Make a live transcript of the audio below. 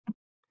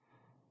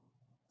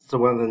So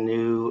one of the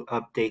new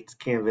updates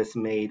Canvas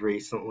made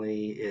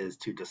recently is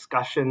to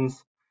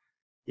discussions.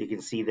 You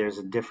can see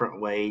there's different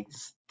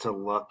ways to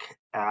look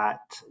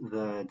at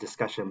the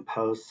discussion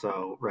posts.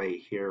 So right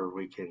here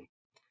we can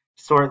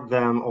sort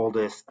them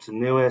oldest to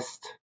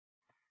newest.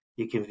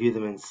 You can view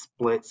them in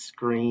split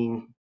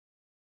screen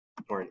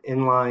or an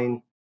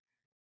inline.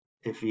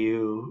 If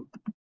you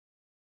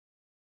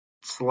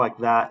select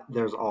that,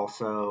 there's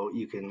also,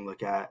 you can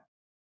look at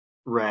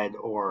read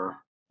or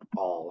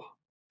all.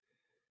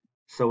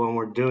 So when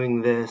we're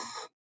doing this,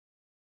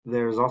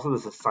 there's also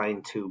this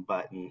assign to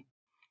button.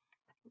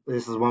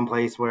 This is one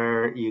place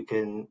where you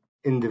can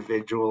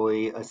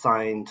individually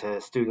assign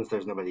to students.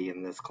 There's nobody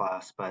in this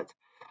class, but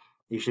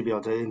you should be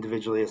able to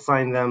individually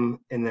assign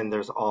them. And then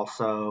there's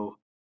also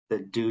the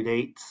due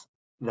dates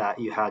that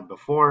you had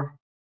before,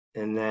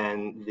 and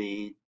then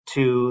the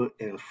to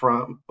and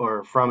from,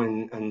 or from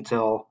and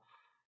until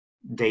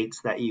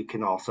dates that you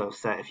can also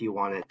set if you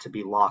want it to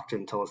be locked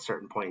until a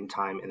certain point in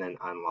time and then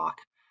unlock.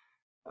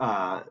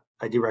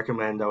 I do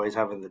recommend always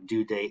having the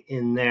due date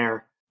in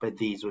there, but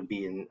these would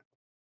be in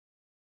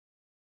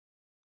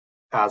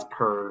as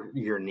per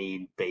your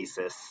need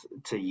basis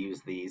to use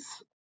these.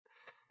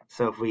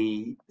 So if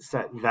we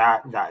set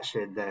that, that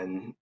should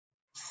then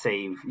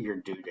save your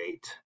due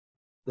date.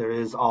 There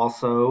is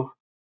also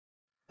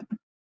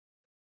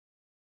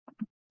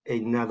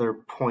another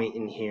point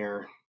in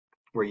here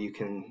where you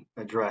can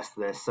address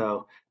this.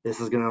 So this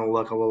is going to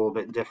look a little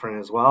bit different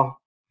as well.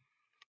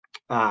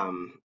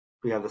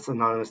 We have this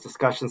anonymous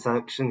discussion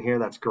section here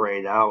that's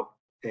grayed out.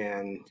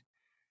 And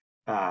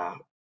other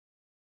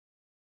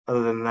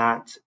than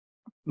that,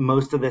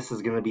 most of this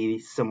is going to be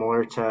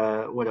similar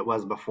to what it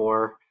was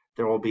before.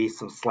 There will be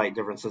some slight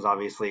differences.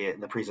 Obviously,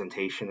 the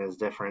presentation is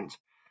different.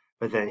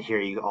 But then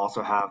here you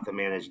also have the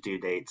manage due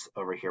dates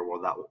over here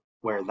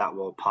where that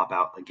will pop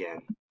out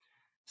again.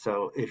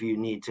 So if you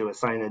need to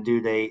assign a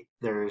due date,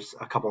 there's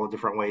a couple of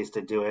different ways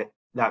to do it.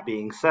 That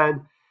being said,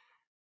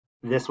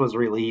 this was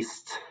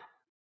released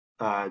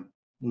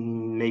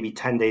maybe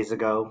 10 days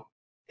ago,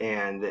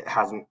 and it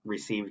hasn't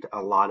received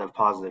a lot of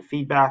positive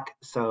feedback.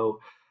 So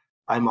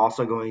I'm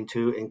also going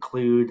to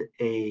include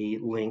a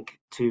link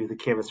to the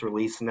Canvas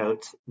release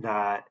notes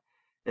that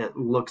it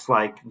looks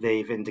like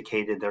they've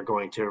indicated they're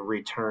going to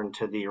return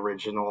to the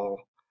original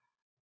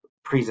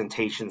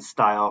presentation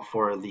style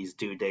for these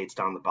due dates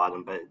down the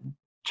bottom. But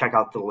check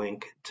out the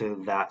link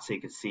to that so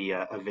you can see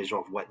a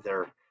visual of what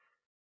they're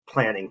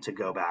planning to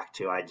go back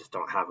to. I just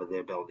don't have the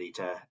ability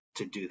to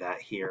do that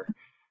here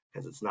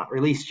because it's not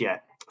released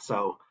yet.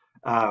 So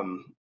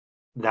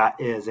that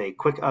is a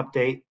quick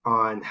update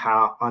on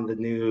the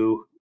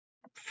new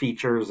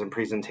features and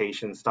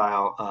presentation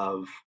style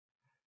of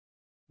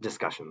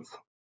discussions.